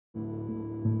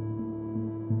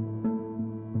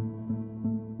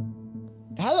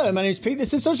Hello, my name's Pete.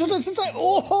 This is Social Distance.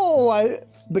 I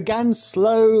began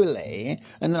slowly,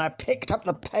 and then I picked up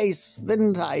the pace,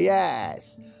 didn't I?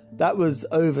 Yes. That was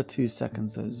over 2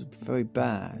 seconds. That was very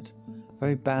bad.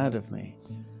 Very bad of me.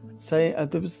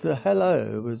 There was the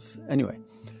hello was... Anyway,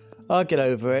 I'll get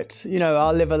over it. You know,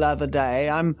 I'll live another day.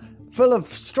 I'm full of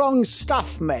strong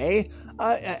stuff, me.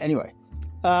 Anyway,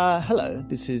 hello.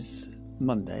 This is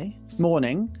Monday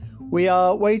morning. We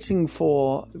are waiting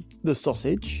for the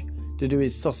sausage to do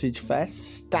his sausage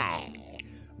fest,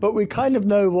 but we kind of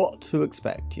know what to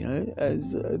expect, you know.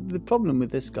 As the problem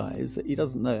with this guy is that he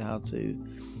doesn't know how to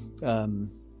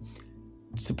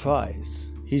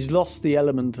surprise. He's lost the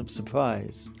element of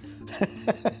surprise.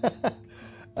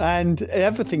 And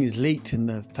everything is leaked in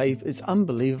the paper. It's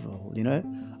unbelievable, you know.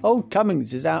 Old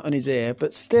Cummings is out on his ear,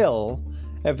 but still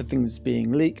everything's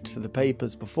being leaked to the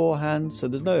papers beforehand, so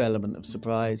there's no element of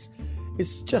surprise.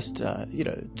 It's just, you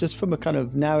know, just from a kind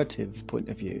of narrative point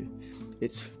of view,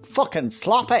 it's fucking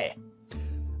sloppy.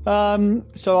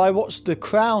 So I watched The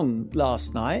Crown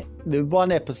last night, the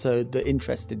one episode that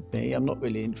interested me. I'm not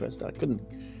really interested. I couldn't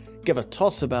give a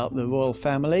toss about the royal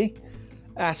family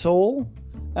at all.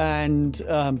 And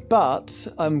but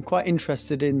I'm quite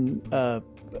interested in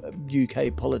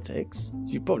UK politics.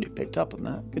 You probably picked up on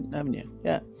that, haven't you?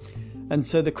 Yeah. And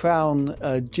so The Crown,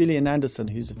 Gillian Anderson,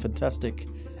 who's a fantastic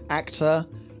actor,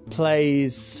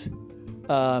 plays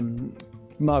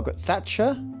Margaret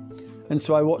Thatcher. And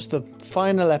so I watched the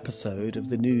final episode of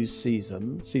the new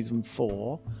season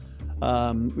 4,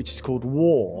 which is called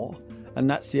War, and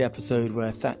that's the episode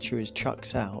where Thatcher is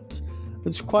chucked out.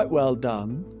 It's quite well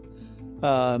done,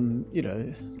 you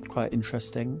know, quite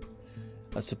interesting,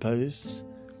 I suppose.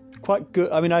 Quite good.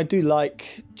 I mean, I do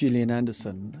like Gillian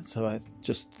Anderson, so I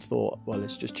just thought, well,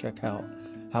 let's just check out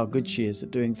how good she is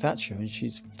at doing Thatcher, and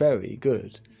she's very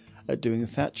good at doing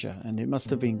Thatcher, and it must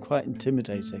have been quite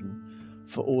intimidating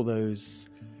for all those,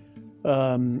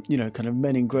 you know, kind of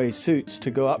men in grey suits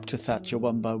to go up to Thatcher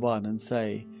one by one and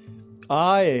say,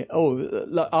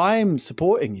 I'm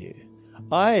supporting you.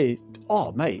 Mate,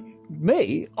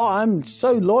 me? Oh, I'm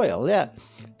so loyal, yeah.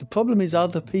 The problem is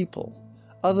other people,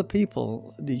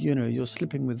 you know, you're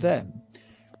slipping with them.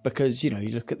 Because, you know, you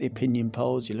look at the opinion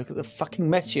polls, you look at the fucking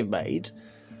mess you've made,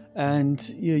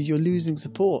 and you're losing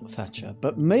support, Thatcher.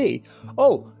 But me,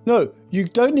 oh, no, you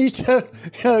don't need to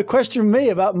question me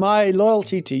about my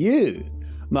loyalty to you,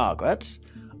 Margaret.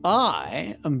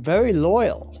 I am very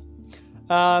loyal.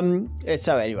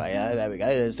 So anyway, there we go,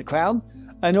 there's The Crown.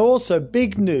 And also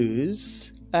big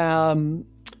news with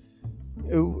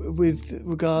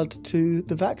regard to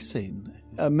the vaccine.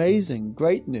 Amazing,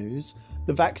 great news.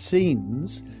 The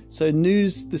vaccines. So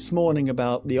news this morning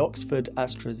about the Oxford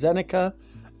AstraZeneca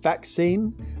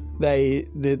vaccine.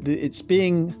 It's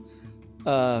being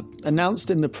announced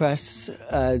in the press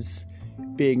as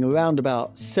being around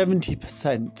about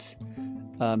 70%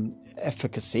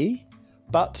 efficacy.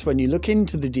 But when you look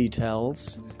into the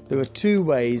details, there are two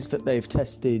ways that they've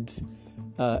tested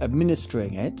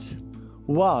administering it.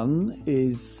 One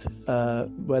is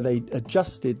where they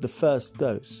adjusted the first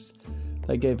dose.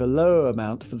 They gave a lower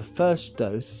amount for the first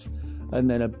dose and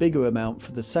then a bigger amount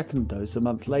for the second dose a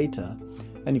month later.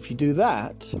 And if you do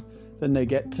that, then they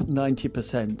get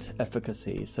 90%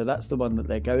 efficacy. So that's the one that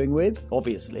they're going with,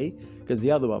 obviously, because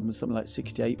the other one was something like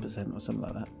 68% or something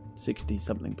like that,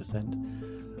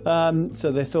 60-something%.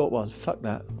 So they thought, well, fuck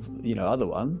that, you know, other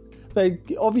one. They're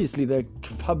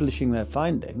publishing their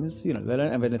findings. You know, they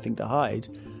don't have anything to hide.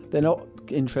 They're not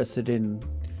interested in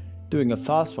doing a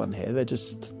fast one here. They're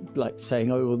just like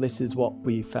saying, oh, well, this is what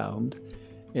we found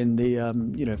in the,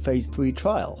 you know, phase 3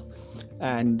 trial.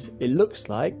 And it looks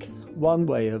like one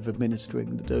way of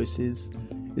administering the doses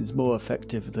is more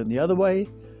effective than the other way.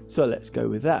 So let's go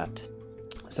with that.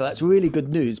 So that's really good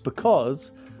news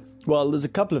because, well, there's a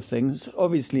couple of things.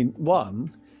 Obviously,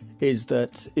 one is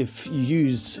that if you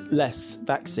use less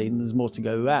vaccine, there's more to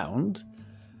go around.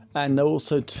 And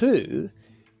also, two,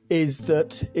 is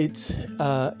that it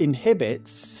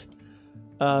inhibits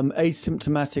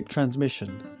asymptomatic transmission,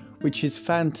 which is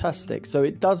fantastic. So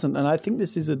it doesn't, and I think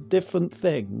this is a different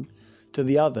thing to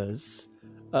the others,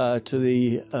 to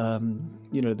the,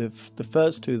 you know, the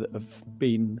first two that have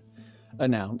been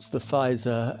announced, the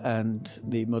Pfizer and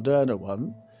the Moderna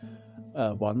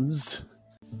ones.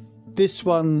 This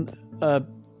one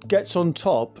gets on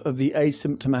top of the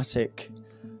asymptomatic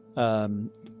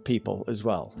people as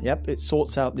well. Yep, it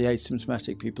sorts out the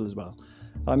asymptomatic people as well.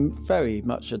 I'm very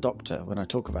much a doctor when I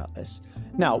talk about this.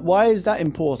 Now, why is that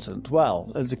important? Well,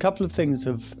 there's a couple of things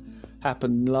have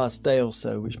happened in the last day or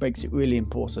so which makes it really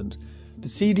important. The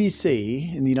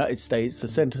CDC in the United States, the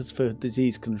Centers for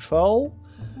Disease Control,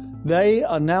 They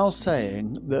are now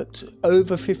saying that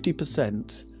over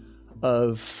 50%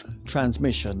 of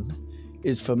transmission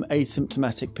is from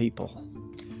asymptomatic people.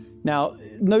 Now,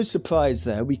 no surprise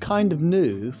there. We kind of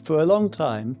knew for a long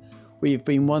time. We've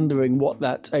been wondering what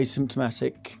that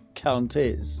asymptomatic count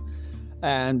is.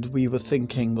 And we were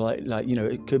thinking like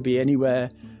it could be anywhere,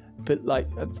 but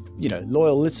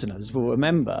loyal listeners will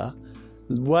remember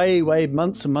way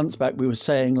months and months back, we were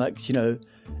saying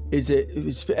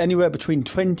it's anywhere between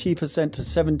 20% to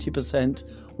 70%,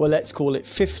 well, let's call it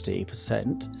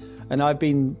 50%. And I've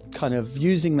been kind of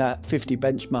using that 50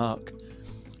 benchmark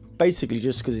basically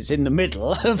just because it's in the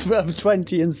middle of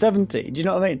 20 and 70. Do you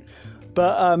know what I mean?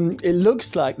 But it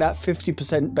looks like that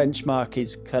 50% benchmark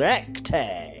is correct.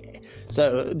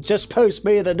 So just post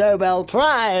me the Nobel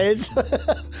Prize.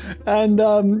 And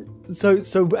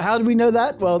so how do we know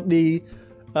that? Well, the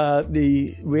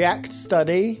REACT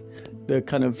study, the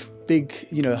kind of big,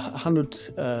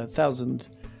 100,000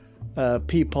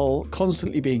 people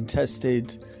constantly being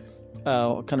tested,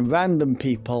 kind of random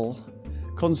people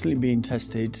constantly being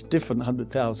tested, different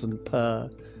 100,000 per,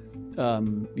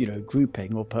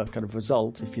 grouping or per kind of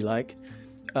result, if you like.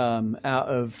 Out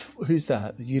of, who's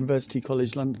that? The University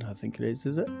College London, I think it is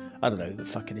it? I don't know who the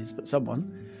fuck it is, but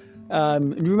someone.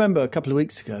 And remember a couple of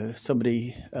weeks ago,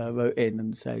 somebody wrote in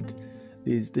and said,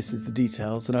 this is the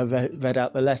details, and I read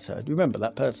out the letter. Do you remember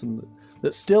that person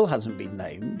that still hasn't been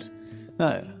named?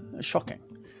 No, shocking.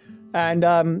 And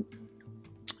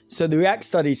so the REACT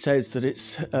study says that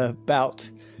it's about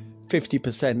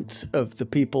 50% of the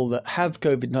people that have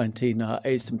COVID-19 are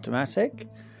asymptomatic.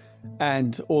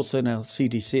 And also now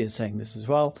CDC is saying this as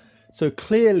well. So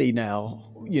clearly now,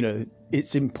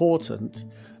 it's important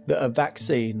that a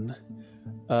vaccine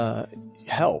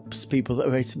helps people that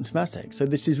are asymptomatic. So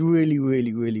this is really,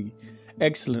 really, really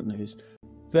excellent news.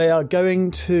 They are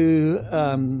going to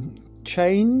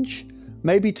change,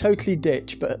 maybe totally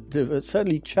ditch, but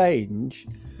certainly change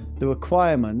the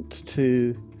requirement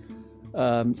to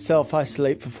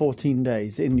self-isolate for 14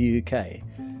 days in the UK.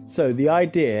 So the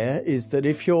idea is that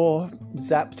if you're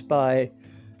zapped by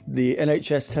the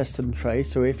NHS test and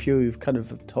trace, or if you're kind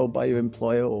of told by your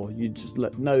employer, or you just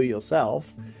know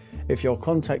yourself, if you're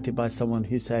contacted by someone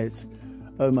who says,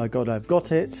 oh my God, I've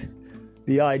got it,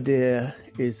 the idea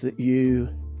is that you,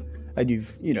 and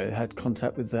you've, had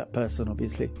contact with that person,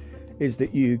 obviously, is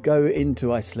that you go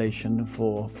into isolation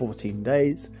for 14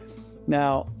 days.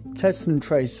 Now, test and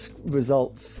trace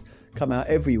results come out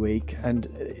every week, and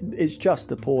it's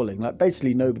just appalling. Like,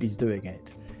 basically nobody's doing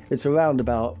it. It's around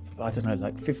about,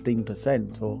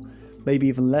 15% or maybe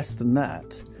even less than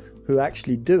that who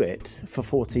actually do it for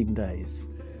 14 days.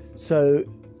 So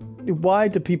why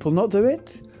do people not do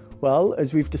it? Well,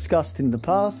 as we've discussed in the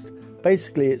past,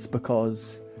 basically it's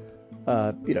because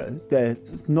they're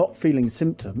not feeling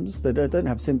symptoms. They don't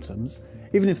have symptoms.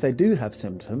 Even if they do have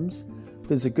symptoms,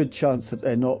 there's a good chance that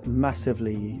they're not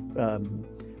massively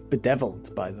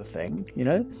bedeviled by the thing,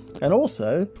 and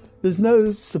also there's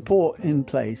no support in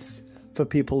place for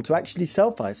people to actually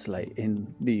self-isolate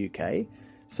in the UK.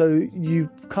 So you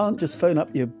can't just phone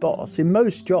up your boss. In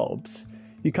most jobs,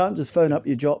 you can't just phone up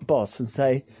your boss and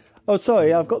say, oh,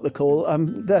 sorry, I've got the call.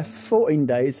 They're 14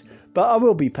 days, but I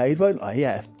will be paid, won't I?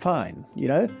 Yeah, fine.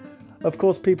 Of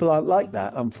course, people aren't like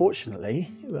that, unfortunately.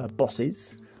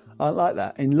 Bosses aren't like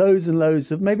that. In loads and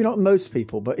loads of, maybe not most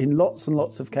people, but in lots and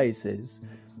lots of cases,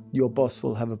 your boss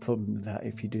will have a problem with that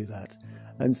if you do that.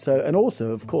 And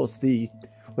also, of course, the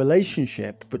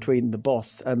relationship between the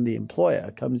boss and the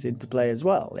employer comes into play as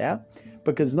well, yeah?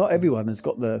 Because not everyone has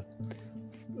got the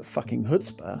fucking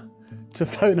chutzpah to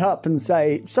phone up and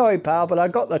say, sorry, pal, but I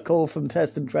got the call from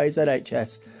Test and Trace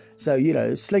NHS.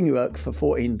 So, sling your work for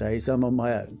 14 days, I'm on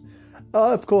my own.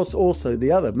 Of course, also,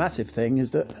 the other massive thing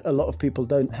is that a lot of people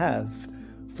don't have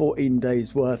 14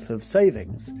 days worth of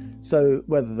savings. So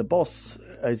whether the boss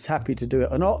is happy to do it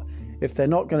or not, if they're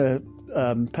not going to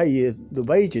pay you the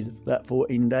wages for that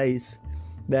 14 days,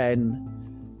 then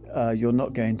you're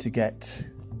not going to get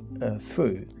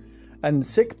through. And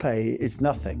sick pay is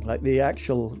nothing. Like the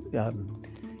actual,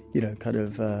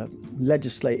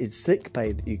 legislated sick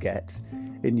pay that you get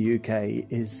in the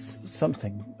UK is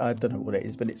something, I don't know what it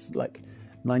is, but it's like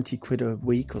 90 quid a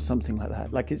week or something like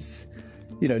that. Like it's,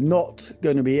 not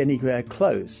going to be anywhere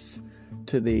close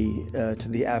to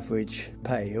the average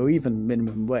pay or even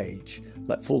minimum wage.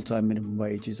 Like full-time minimum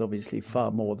wage is obviously far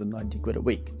more than 90 quid a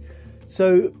week.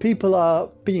 So people are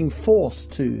being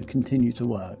forced to continue to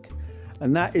work.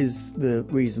 And that is the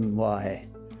reason why,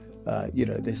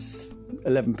 this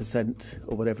 11%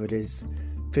 or whatever it is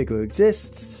figure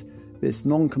exists, this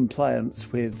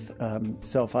non-compliance with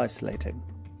self-isolating.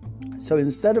 So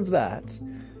instead of that,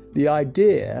 The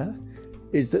idea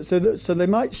is that so they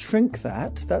might shrink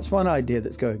that. That's one idea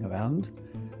that's going around.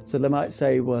 So they might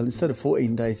say, well, instead of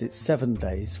 14 days, it's 7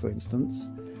 days, for instance.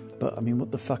 But I mean,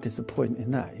 what the fuck is the point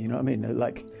in that? You know what I mean?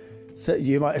 Like, so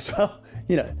you might as well,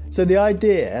 you know. So the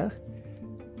idea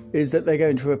is that they're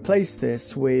going to replace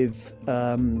this with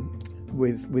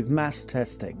mass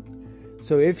testing.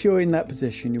 So if you're in that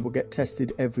position, you will get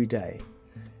tested every day.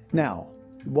 Now,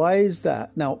 why is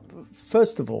that? Now,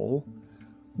 first of all,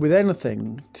 with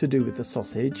anything to do with the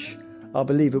sausage, I'll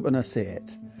believe it when I see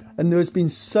it. And there has been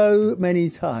so many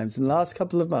times in the last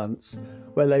couple of months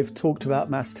where they've talked about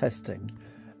mass testing.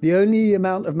 The only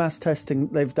amount of mass testing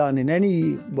they've done in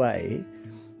any way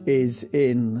is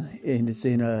in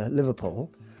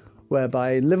Liverpool,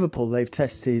 whereby in Liverpool they've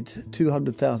tested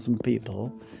 200,000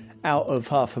 people out of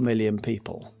 500,000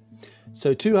 people.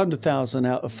 So 200,000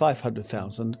 out of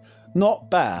 500,000, not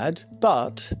bad,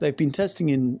 but they've been testing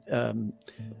in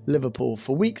Liverpool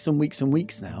for weeks and weeks and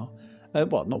weeks now.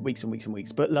 Well, not weeks and weeks and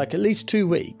weeks, but like at least 2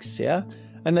 weeks, yeah?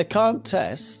 And they can't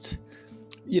test,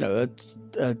 you know,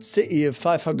 a city of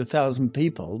 500,000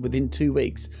 people within 2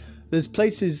 weeks. There's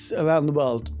places around the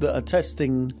world that are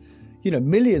testing, you know,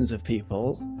 millions of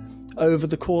people over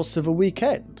the course of a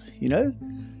weekend, you know?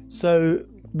 So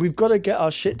we've got to get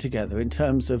our shit together in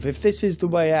terms of, if this is the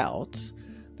way out,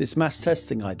 this mass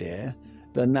testing idea,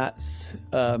 then that's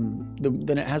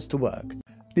then it has to work.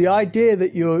 The idea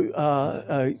that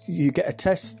you get a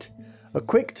test, a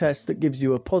quick test that gives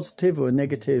you a positive or a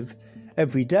negative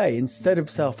every day instead of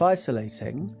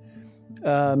self-isolating,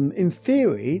 in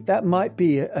theory, that might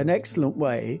be an excellent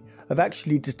way of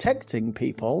actually detecting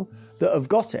people that have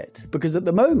got it. Because at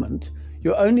the moment,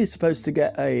 you're only supposed to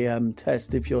get a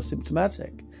test if you're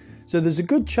symptomatic. So there's a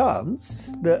good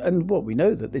chance that, and well, we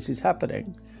know that this is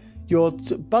happening, you're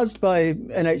buzzed by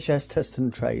NHS Test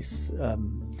and Trace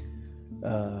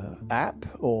app,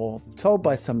 or told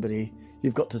by somebody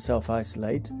you've got to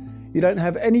self-isolate. You don't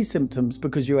have any symptoms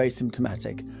because you're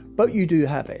asymptomatic, but you do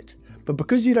have it. But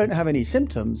because you don't have any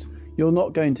symptoms, you're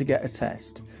not going to get a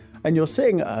test. And you're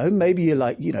sitting at home, maybe you're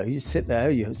like, you know, you sit there,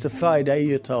 it's a Friday,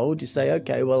 you're told, you say,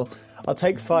 okay, well, I'll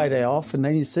take Friday off, and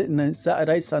then you sit, and then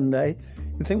Saturday, Sunday,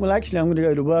 you think, well, actually, I'm going to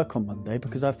go to work on Monday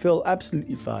because I feel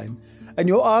absolutely fine. And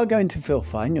you are going to feel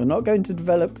fine. You're not going to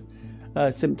develop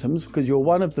symptoms because you're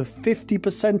one of the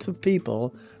 50% of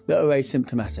people that are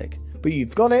asymptomatic. But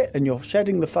you've got it, and you're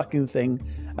shedding the fucking thing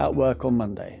at work on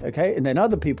Monday, okay? And then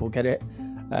other people get it,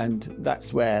 and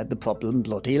that's where the problem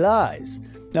bloody lies.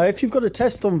 Now, if you've got a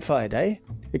test on Friday,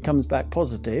 it comes back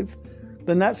positive,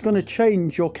 then that's going to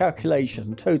change your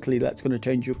calculation. Totally, that's going to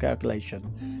change your calculation.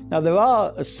 Now, there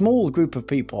are a small group of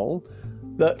people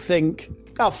that think,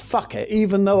 oh, fuck it,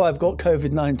 even though I've got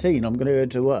COVID-19, I'm going to go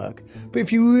to work. But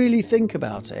if you really think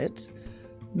about it,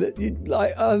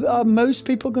 are most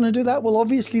people going to do that? Well,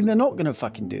 obviously, they're not going to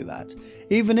fucking do that.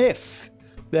 Even if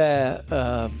they're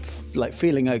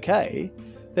feeling okay,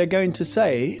 they're going to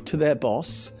say to their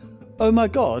boss, oh my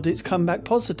God, it's come back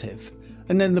positive.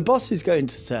 And then the boss is going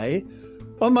to say,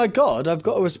 oh my God, I've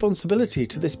got a responsibility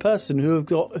to this person who's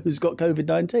got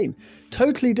COVID-19.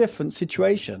 Totally different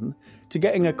situation to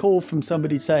getting a call from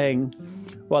somebody saying,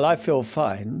 well, I feel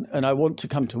fine and I want to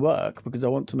come to work because I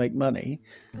want to make money.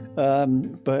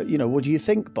 But, you know, what do you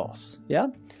think, boss? Yeah.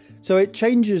 So it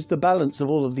changes the balance of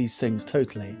all of these things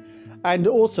totally. And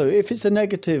also, if it's a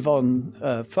negative on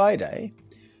Friday,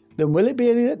 then will it be,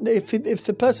 if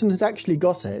the person has actually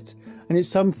got it and it's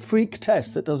some freak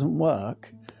test that doesn't work,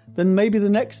 then maybe the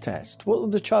next test. What are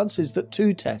the chances that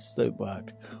 2 tests don't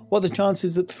work? What are the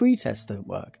chances that 3 tests don't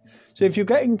work? So if you're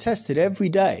getting tested every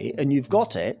day and you've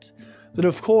got it, then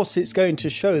of course it's going to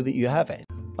show that you have it.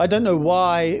 I don't know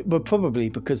why, but probably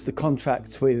because the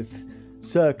contracts with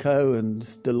Serco and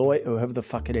Deloitte, or whoever the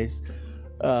fuck it is,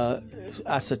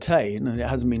 ascertain, and it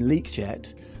hasn't been leaked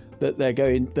yet, that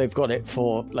they've got it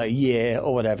for like a year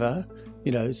or whatever,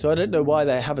 you know. So I don't know why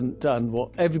they haven't done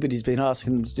what everybody's been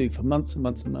asking them to do for months and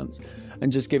months and months,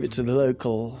 and just give it to the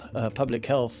local public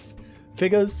health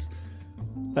figures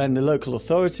and the local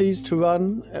authorities to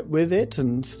run with it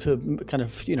and to kind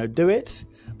of, you know, do it.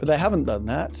 But they haven't done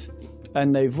that,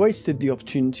 and they've wasted the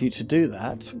opportunity to do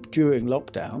that during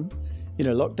lockdown. You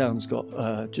know, lockdown's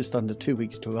got just under 2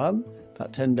 weeks to run,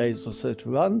 about 10 days or so to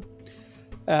run.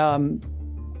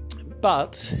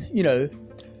 But, you know,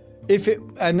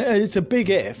 and it's a big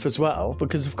if as well,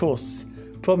 because of course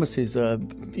promises are,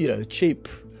 you know, cheap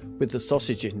with the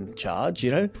sausage in charge, you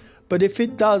know. But if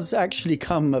it does actually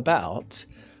come about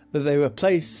that they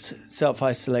replace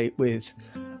self-isolate with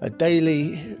a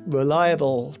daily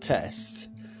reliable test,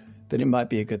 then it might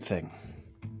be a good thing.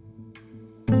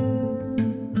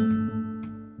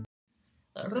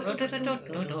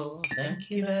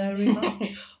 you very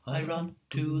much. I run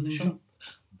to the shop,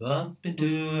 bump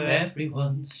into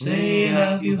everyone, say,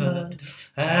 have you heard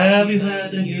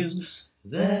the news?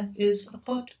 There is a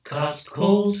podcast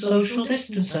called Social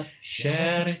Distancer.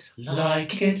 Share it,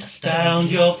 like it,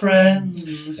 astound your friends.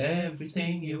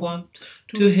 Everything you want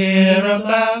to hear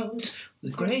about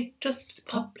the greatest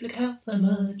public health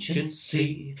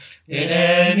emergency in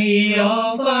any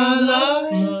of our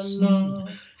lives.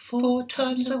 4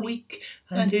 times a week,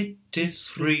 and it is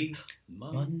free.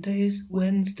 Mondays,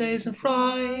 Wednesdays and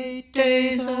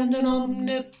Fridays, and an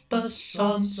omnibus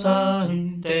on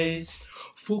Sundays.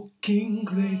 Fucking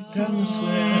great and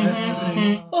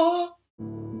swearing. Oh.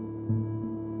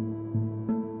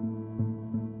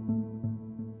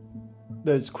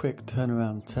 Those quick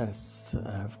turnaround tests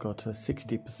have got a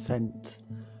 60%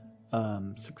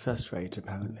 success rate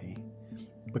apparently,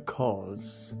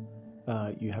 because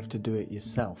you have to do it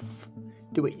yourself.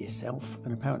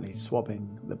 And apparently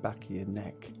swabbing the back of your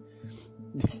neck,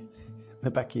 the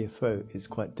back of your throat is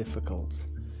quite difficult,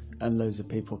 and loads of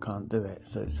people can't do it.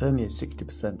 So it's only a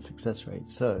 60% success rate.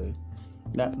 So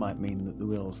that might mean that the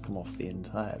wheels come off the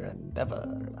entire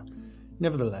endeavour.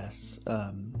 Nevertheless,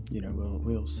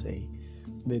 we'll see.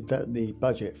 The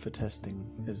budget for testing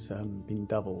has been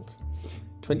doubled.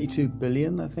 22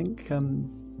 billion, I think,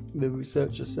 the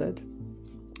researcher said.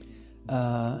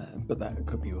 But that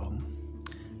could be wrong.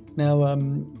 Now,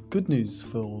 good news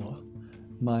for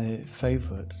my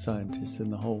favourite scientist in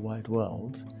the whole wide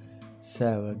world,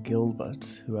 Sarah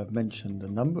Gilbert, who I've mentioned a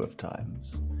number of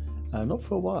times. Not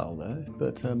for a while though,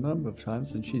 but a number of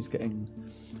times, and she's getting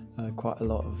quite a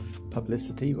lot of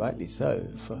publicity, rightly so,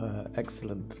 for her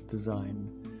excellent design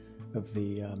of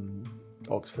the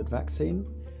Oxford vaccine.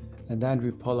 And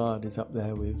Andrew Pollard is up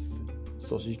there with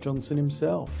Sausage Johnson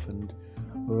himself, and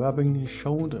rubbing his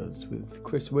shoulders with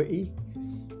Chris Whitty,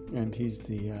 and he's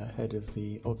the head of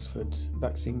the Oxford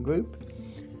Vaccine Group.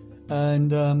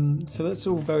 And so that's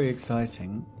all very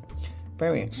exciting.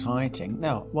 Very exciting.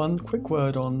 Now, one quick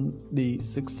word on the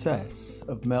success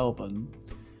of Melbourne.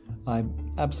 I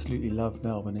absolutely love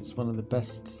Melbourne. It's one of the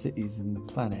best cities in the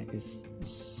planet.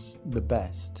 It's the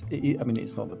best.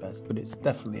 It's not the best, but it's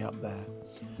definitely up there.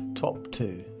 Top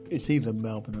 2. It's either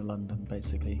Melbourne or London,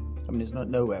 basically. It's not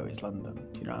nowhere is London,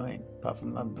 do you know what I mean? Apart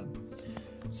from London.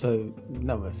 So,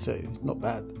 number 2. Not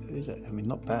bad, is it?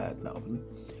 Not bad, Melbourne.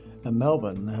 And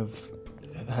Melbourne have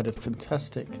had a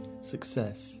fantastic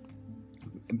success.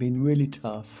 Been really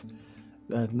tough.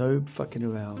 No fucking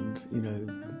around,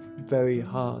 very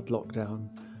hard lockdown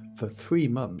for 3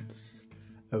 months.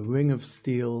 A ring of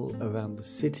steel around the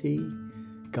city,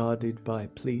 guarded by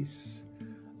police.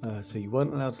 So you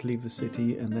weren't allowed to leave the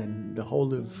city, and then the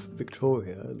whole of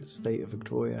Victoria, the state of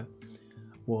Victoria,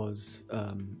 was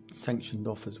sanctioned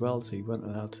off as well, so you weren't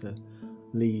allowed to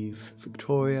leave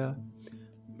Victoria.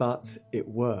 But it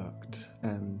worked,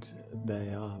 and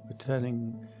they are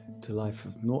returning to life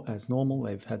as normal.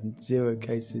 They've had 0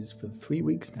 cases for 3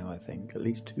 weeks now, I think, at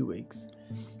least 2 weeks.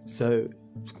 So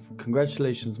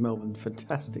congratulations, Melbourne,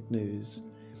 fantastic news.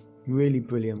 Really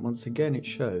brilliant. Once again, it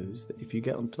shows that if you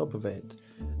get on top of it,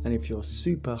 and if you're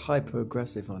super hyper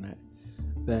aggressive on it,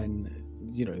 then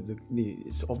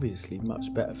it's obviously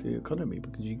much better for your economy,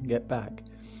 because you can get back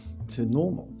to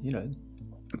normal.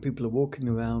 People are walking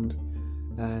around,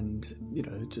 and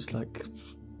just like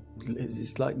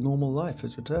it's like normal life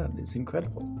has returned. It's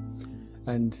incredible.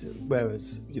 And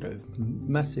whereas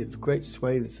massive, great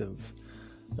swathes of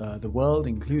the world,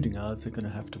 including ours, are going to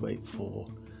have to wait for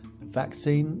the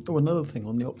vaccine. Oh, another thing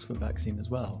on the Oxford vaccine as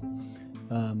well.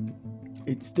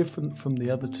 It's different from the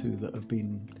other 2 that have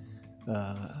been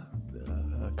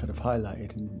kind of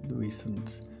highlighted in the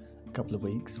recent couple of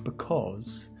weeks,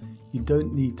 because you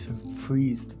don't need to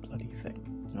freeze the bloody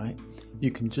thing, right? You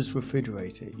can just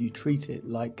refrigerate it. You treat it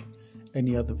like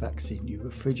any other vaccine. You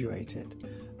refrigerate it,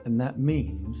 and that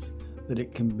means that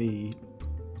it can be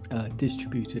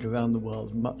distributed around the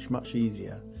world much, much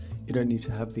easier. You don't need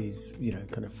to have these,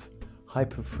 kind of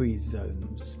hyper freeze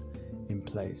zones in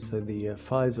place. So the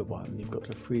Pfizer one, you've got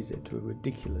to freeze it to a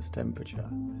ridiculous temperature,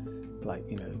 like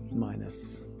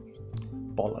minus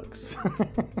bollocks,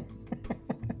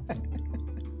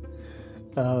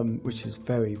 which is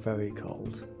very, very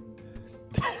cold.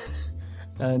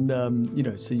 And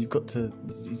so you've got to,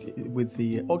 with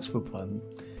the Oxford one,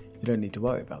 you don't need to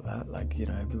worry about that.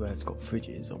 Everywhere's got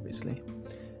fridges, obviously,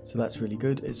 so that's really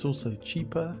good. It's also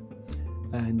cheaper,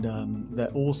 and they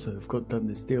also have done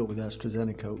this deal with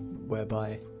AstraZeneca,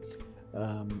 whereby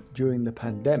during the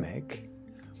pandemic,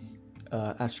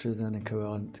 AstraZeneca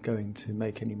aren't going to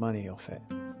make any money off it,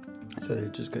 so they're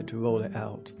just going to roll it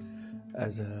out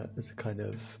as a kind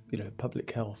of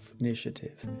public health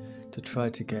initiative to try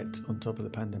to get on top of the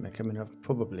pandemic. I mean, I've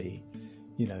probably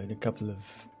in a couple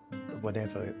of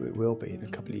whatever it will be, in a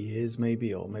couple of years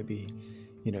maybe, or maybe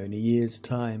in a year's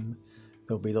time,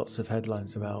 there'll be lots of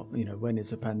headlines about when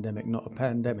is a pandemic not a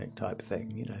pandemic type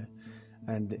thing,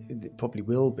 and it probably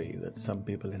will be that some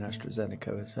people in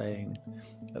AstraZeneca are saying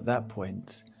at that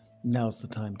point, now's the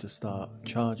time to start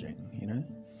charging,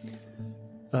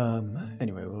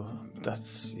 Anyway, well,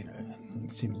 that's,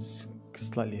 it seems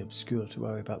slightly obscure to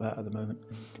worry about that at the moment.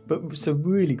 But so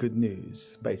really good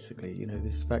news, basically,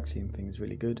 this vaccine thing is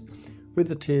really good. With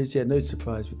the tiers, no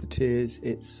surprise with the tiers,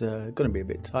 it's going to be a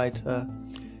bit tighter.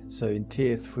 So in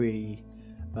tier 3,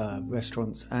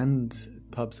 restaurants and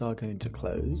pubs are going to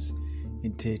close.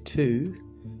 In tier 2,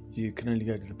 you can only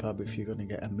go to the pub if you're going to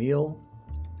get a meal.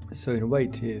 So in a way,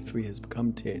 tier 3 has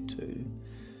become tier 2.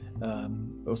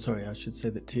 I should say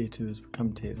that tier 2 has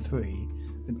become tier 3,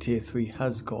 and tier 3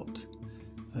 has got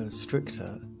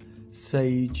stricter.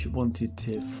 Sage wanted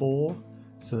tier 4,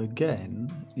 so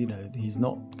again, he's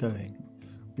not going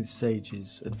with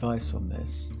Sage's advice on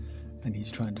this, and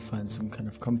he's trying to find some kind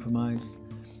of compromise.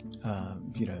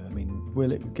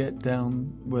 Will it get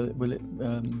down? Will it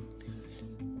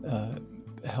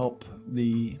help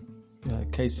the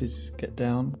cases get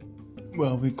down?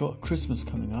 Well, we've got Christmas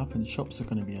coming up and shops are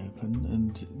going to be open,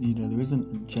 and there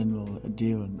isn't a general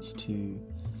adherence to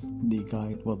the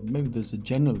guide. Well, maybe there's a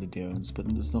general adherence,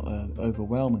 but there's not an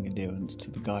overwhelming adherence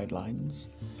to the guidelines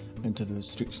and to the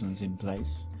restrictions in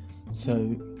place.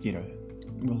 So,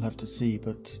 we'll have to see,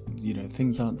 but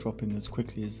things aren't dropping as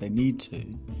quickly as they need to,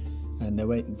 and they're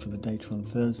waiting for the data on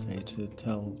Thursday to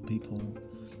tell people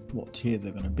what tier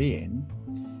they're going to be in.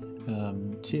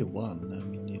 Tier 1,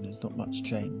 there's not much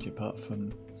change apart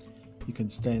from you can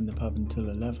stay in the pub until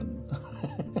 11.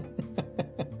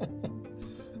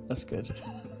 That's good.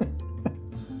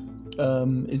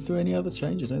 Is there any other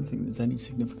change? I don't think there's any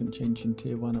significant change in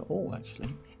tier 1 at all, actually.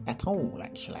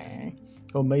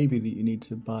 Or maybe that you need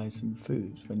to buy some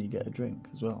food when you get a drink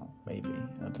as well. Maybe.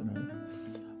 I don't know.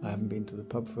 I haven't been to the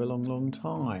pub for a long, long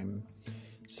time.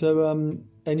 So,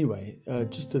 anyway,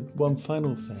 just one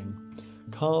final thing.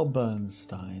 Carl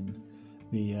Bernstein,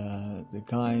 the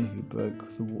guy who broke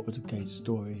the Watergate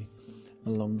story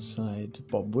alongside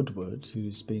Bob Woodward,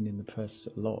 who's been in the press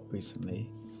a lot recently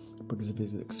because of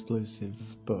his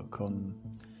explosive book on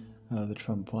the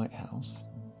Trump White House.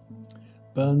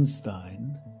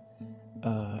 Bernstein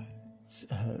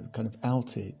kind of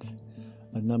outed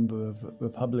a number of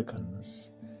Republicans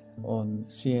on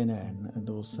CNN and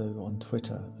also on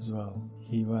Twitter as well.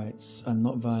 He writes, "I'm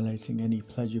not violating any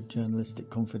pledge of journalistic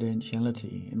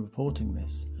confidentiality in reporting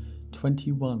this.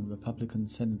 21 Republican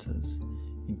senators,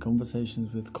 in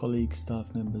conversations with colleagues,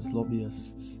 staff members,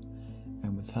 lobbyists,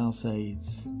 and with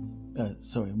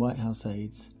White House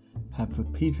aides, have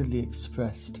repeatedly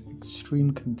expressed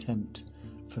extreme contempt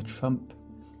for Trump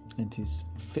and his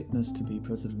fitness to be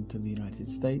President of the United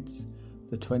States.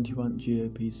 The 21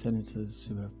 GOP senators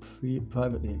who have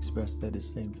privately expressed their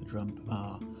disdain for Trump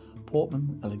are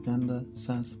Portman, Alexander,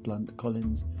 Sass, Blunt,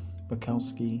 Collins,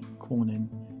 Bukowski, Cornyn,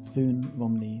 Thune,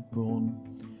 Romney, Braun,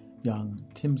 Young,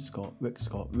 Tim Scott, Rick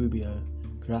Scott, Rubio,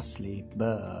 Grassley,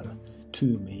 Burr,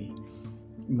 Toomey,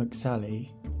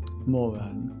 McSally,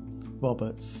 Moran,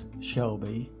 Roberts,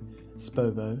 Shelby,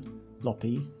 Spobo,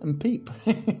 Loppy, and Peep."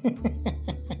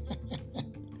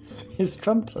 It's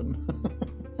Trumpton.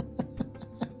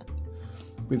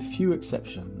 With few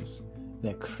exceptions,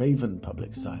 their craven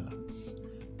public silence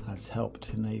has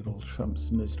helped enable Trump's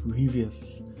most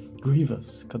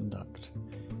grievous conduct,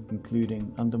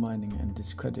 including undermining and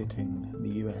discrediting the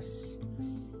US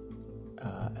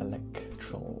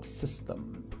electoral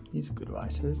system. He's a good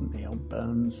writer, isn't he? Old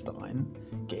Bernstein,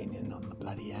 getting in on the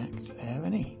bloody act there,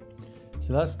 isn't he?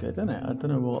 So that's good, isn't it? I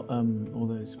don't know what all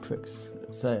those pricks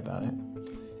say about it,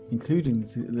 including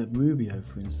that Rubio,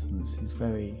 for instance, is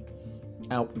very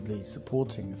outwardly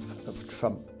supporting of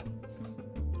Trump.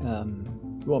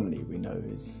 Romney, we know,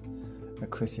 is a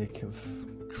critic of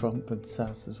Trump and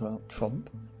Sass as well. Trump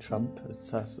and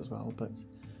Sass as well, but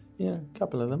a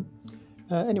couple of them.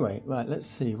 Anyway, right, let's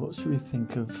see. What should we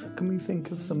think of? Can we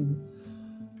think of some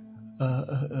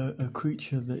a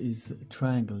creature that is a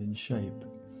triangle in shape?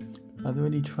 Are there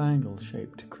any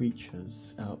triangle-shaped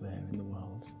creatures out there in the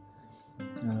world?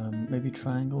 Maybe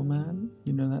Triangle Man?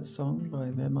 You know that song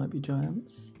by There Might Be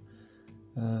Giants?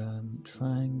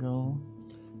 Triangle.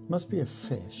 Must be a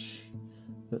fish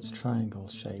that's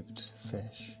triangle-shaped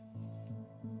fish.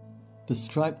 The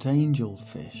striped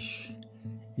angelfish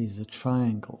is a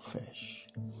triangle fish.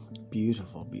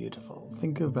 beautiful, beautiful.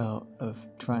 Think about a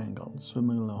triangle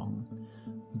swimming along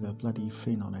with a bloody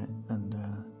fin on it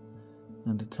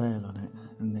and a tail on it,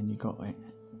 and then you got it.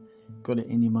 Got it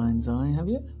in your mind's eye, have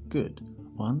you? Good.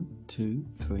 1, 2,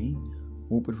 3.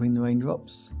 Walk between the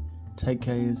raindrops. Take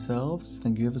care of yourselves.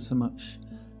 Thank you ever so much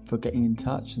for getting in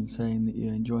touch and saying that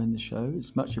you're enjoying the show.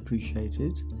 It's much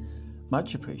appreciated.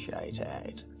 Much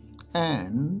appreciated.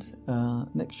 And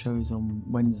next show is on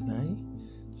Wednesday.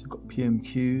 So we've got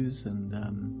PMQs and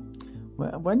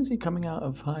when's he coming out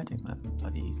of hiding, that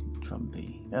bloody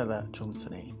Trumpy? That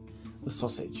Johnsony. The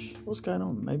sausage. What's going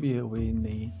on? Maybe he'll be in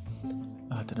the...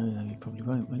 I don't know, he probably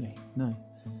won't, will he? No.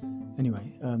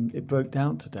 Anyway, it broke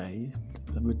down today,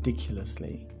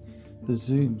 ridiculously. The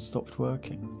Zoom stopped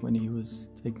working when he was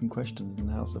taking questions in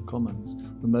the House of Commons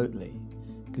remotely,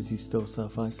 because he's still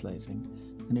self-isolating,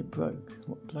 and it broke.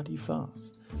 What bloody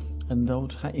farce. And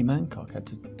old Hattie Mancock had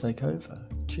to take over.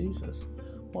 Jesus,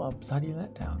 what a bloody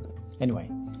letdown. Anyway,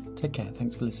 take care,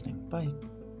 thanks for listening. Bye.